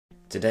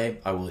Today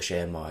I will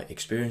share my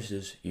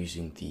experiences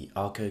using the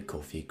Arco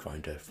coffee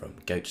grinder from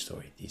Goat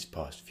Story these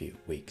past few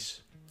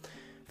weeks.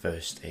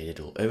 First a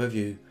little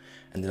overview,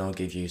 and then I'll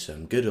give you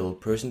some good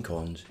old pros and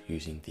cons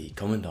using the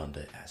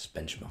Comandante as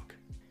benchmark.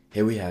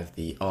 Here we have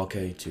the Arco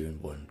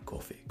 2-in-1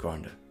 coffee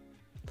grinder.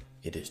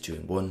 It is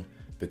 2-in-1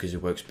 because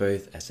it works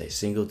both as a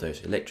single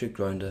dose electric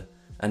grinder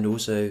and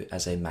also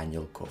as a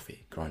manual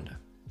coffee grinder.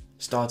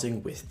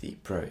 Starting with the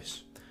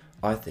pros,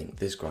 I think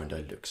this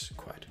grinder looks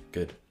quite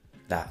good.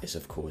 That is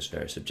of course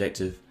very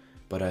subjective,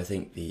 but I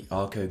think the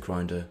Arco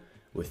grinder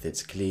with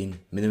its clean,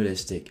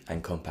 minimalistic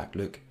and compact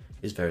look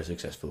is very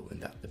successful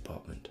in that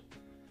department.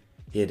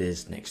 Here it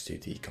is next to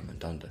the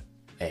Comandante.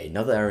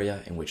 Another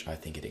area in which I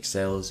think it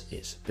excels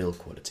is build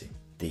quality.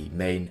 The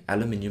main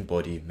aluminium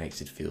body makes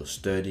it feel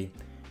sturdy,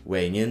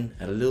 weighing in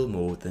at a little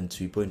more than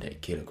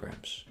 2.8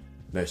 kilograms.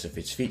 Most of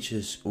its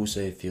features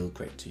also feel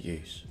great to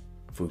use.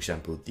 For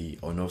example, the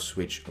on-off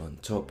switch on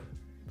top,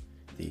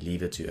 the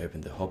lever to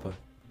open the hopper,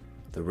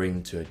 the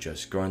ring to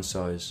adjust grind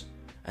size,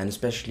 and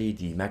especially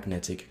the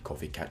magnetic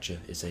coffee catcher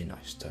is a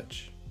nice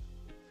touch.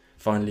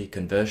 Finally,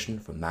 conversion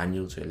from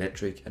manual to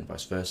electric and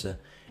vice versa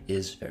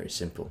is very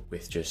simple,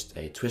 with just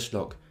a twist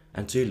lock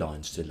and 2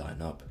 lines to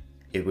line up.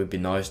 It would be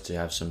nice to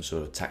have some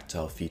sort of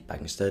tactile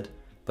feedback instead,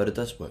 but it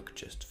does work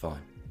just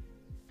fine.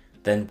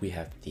 Then we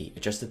have the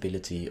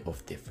adjustability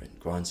of different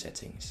grind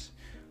settings,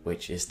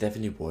 which is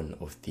definitely one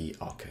of the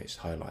Arco's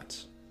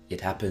highlights.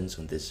 It happens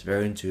on this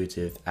very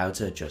intuitive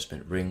outer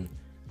adjustment ring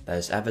that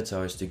is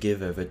advertised to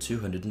give over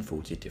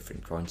 240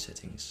 different grind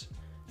settings,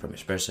 from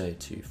espresso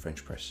to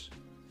French press.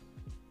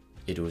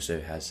 It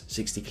also has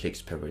 60 clicks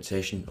per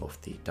rotation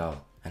of the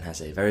dial and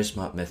has a very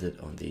smart method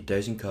on the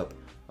dosing cup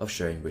of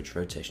showing which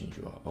rotation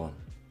you are on.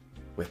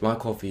 With my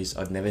coffees,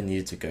 I've never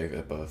needed to go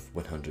above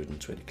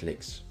 120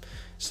 clicks,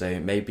 so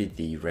maybe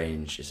the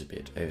range is a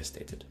bit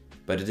overstated,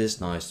 but it is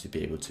nice to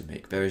be able to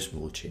make very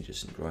small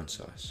changes in grind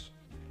size.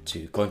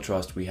 To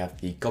contrast, we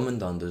have the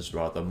Comandante's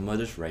rather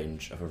modest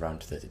range of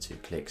around 32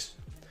 clicks,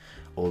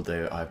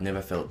 although I've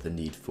never felt the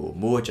need for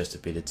more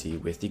adjustability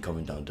with the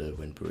Comandante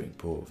when brewing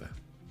pour over.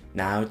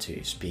 Now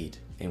to speed,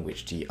 in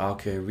which the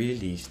Arco really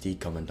leaves the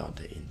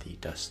Comandante in the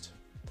dust.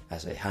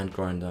 As a hand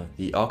grinder,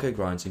 the Arco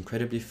grinds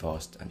incredibly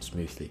fast and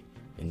smoothly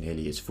in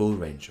nearly its full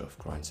range of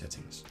grind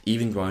settings.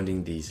 Even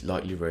grinding these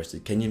lightly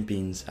roasted Kenyan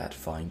beans at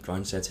fine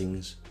grind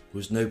settings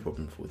was no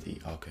problem for the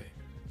Arco.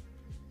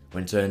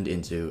 When turned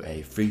into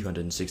a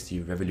 360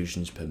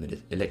 revolutions per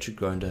minute electric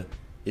grinder,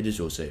 it is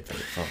also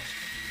very fast,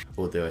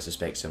 although I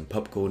suspect some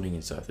popcorning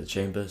inside the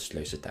chamber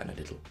slows it down a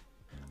little.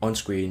 On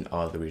screen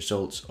are the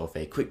results of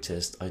a quick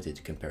test I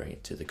did comparing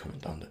it to the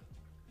Comandante.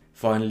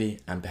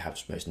 Finally, and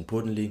perhaps most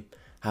importantly,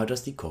 how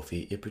does the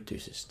coffee it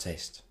produces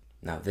taste?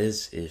 Now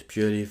this is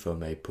purely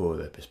from a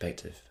pour-over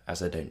perspective,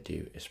 as I don't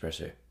do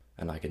espresso,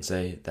 and I can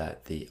say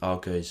that the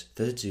Arco's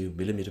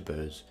 32mm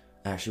burrs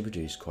actually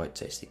produce quite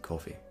tasty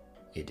coffee.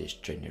 It is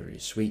generally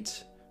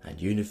sweet and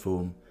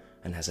uniform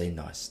and has a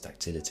nice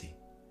tactility,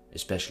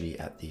 especially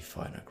at the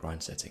finer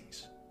grind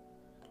settings.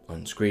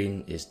 On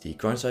screen is the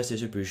grind size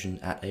distribution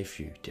at a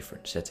few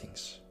different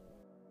settings.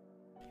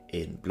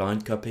 In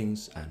blind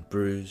cuppings and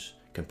brews,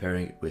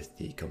 comparing it with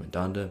the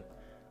Comandante,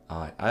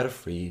 I out of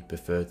 3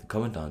 prefer the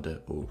Comandante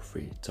all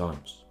 3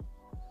 times.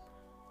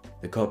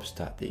 The cups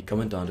that the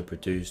Comandante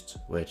produced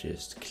were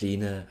just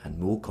cleaner and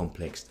more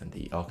complex than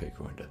the Arco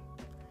grinder,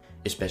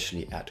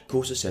 especially at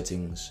coarser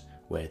settings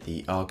where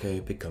the Arco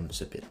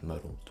becomes a bit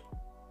muddled.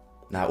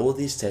 Now all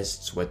these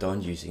tests were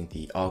done using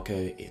the Arco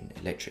in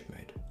electric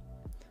mode.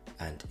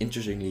 And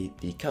interestingly,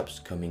 the cups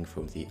coming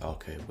from the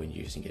Arco when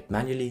using it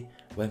manually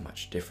were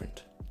much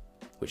different.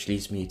 Which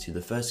leads me to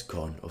the first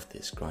con of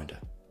this grinder,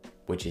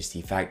 which is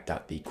the fact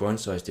that the grind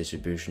size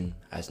distribution,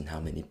 as in how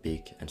many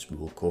big and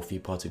small coffee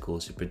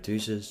particles it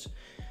produces,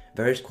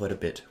 varies quite a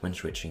bit when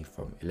switching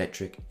from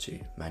electric to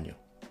manual.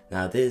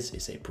 Now this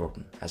is a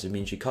problem, as it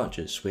means you can't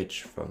just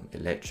switch from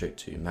electric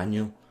to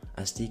manual,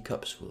 as the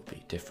cups will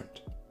be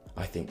different.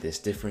 I think this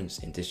difference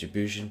in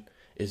distribution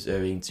is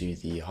owing to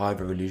the high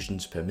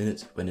revolutions per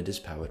minute when it is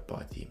powered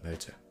by the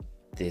motor.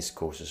 This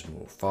causes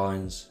more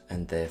fines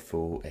and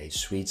therefore a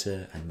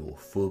sweeter and more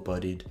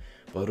full-bodied,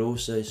 but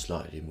also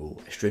slightly more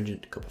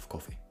astringent cup of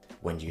coffee.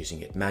 When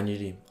using it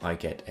manually, I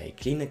get a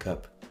cleaner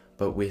cup,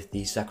 but with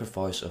the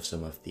sacrifice of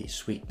some of the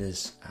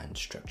sweetness and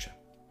structure.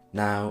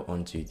 Now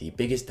onto the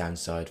biggest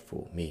downside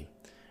for me,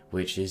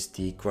 which is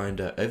the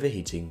grinder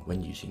overheating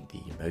when using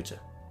the motor.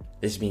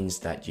 This means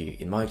that you,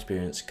 in my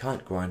experience,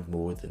 can't grind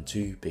more than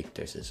 2 big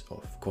doses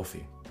of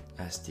coffee,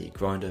 as the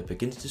grinder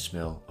begins to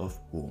smell of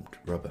warmed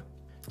rubber.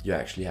 You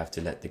actually have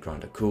to let the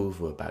grinder cool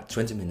for about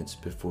 20 minutes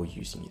before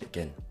using it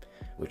again,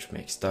 which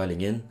makes styling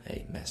in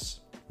a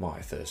mess.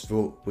 My first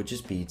thought would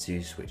just be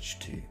to switch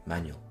to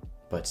manual,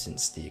 but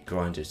since the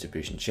grind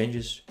distribution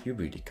changes, you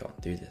really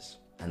can't do this.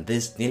 And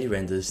this nearly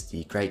renders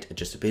the great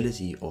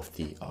adjustability of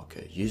the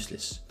Arco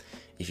useless,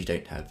 if you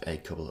don't have a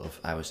couple of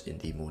hours in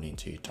the morning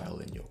to dial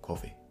in your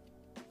coffee.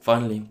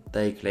 Finally,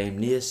 they claim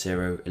near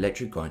zero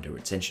electric grinder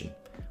retention,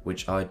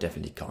 which I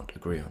definitely can't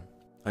agree on.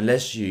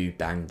 Unless you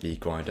bang the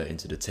grinder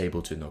into the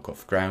table to knock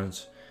off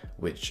grounds,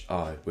 which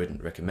I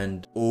wouldn't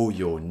recommend, or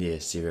your near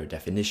zero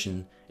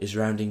definition is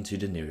rounding to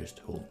the nearest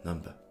whole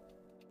number.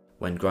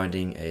 When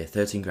grinding a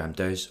 13 gram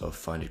dose of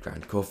finely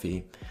ground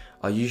coffee,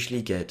 I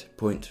usually get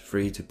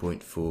 0.3 to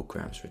 0.4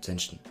 grams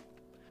retention.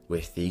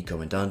 With the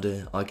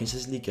Comandante, I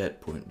consistently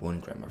get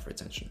 0.1 gram of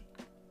retention.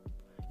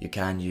 You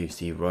can use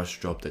the rush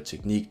dropper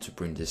technique to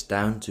bring this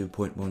down to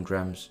 0.1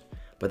 grams,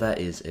 but that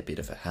is a bit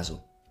of a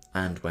hassle.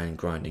 And when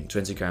grinding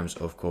 20 grams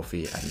of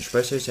coffee at an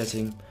espresso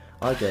setting,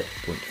 I get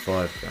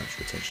 0.5 grams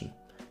retention,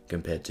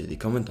 compared to the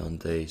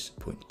Comandante's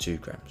 0.2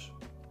 grams.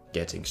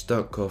 Getting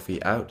stock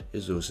coffee out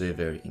is also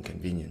very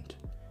inconvenient,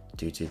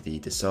 due to the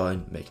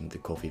design making the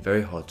coffee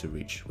very hard to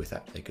reach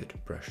without a good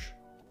brush.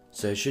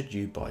 So should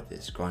you buy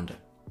this grinder?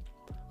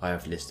 I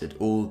have listed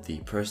all the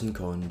pros and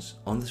cons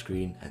on the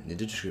screen and in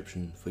the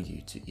description for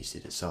you to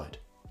easily decide.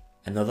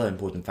 Another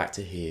important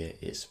factor here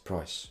is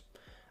price,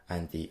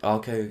 and the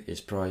Arco is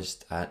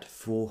priced at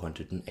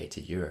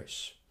 480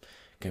 euros,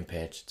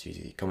 compared to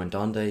the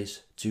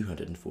Comandante's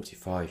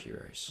 245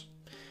 euros.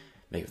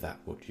 Make of that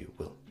what you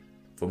will.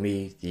 For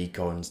me, the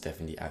cons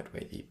definitely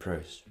outweigh the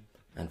pros,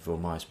 and for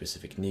my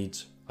specific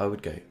needs, I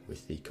would go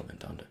with the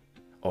Comandante.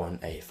 On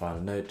a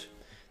final note,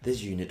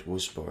 this unit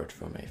was borrowed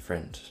from a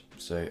friend,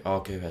 so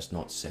Arco has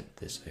not sent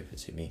this over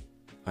to me.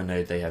 I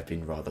know they have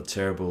been rather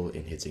terrible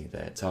in hitting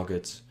their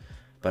targets,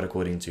 but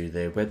according to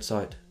their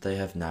website, they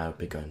have now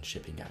begun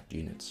shipping out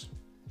units.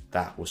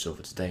 That was all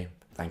for today.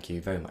 Thank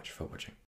you very much for watching.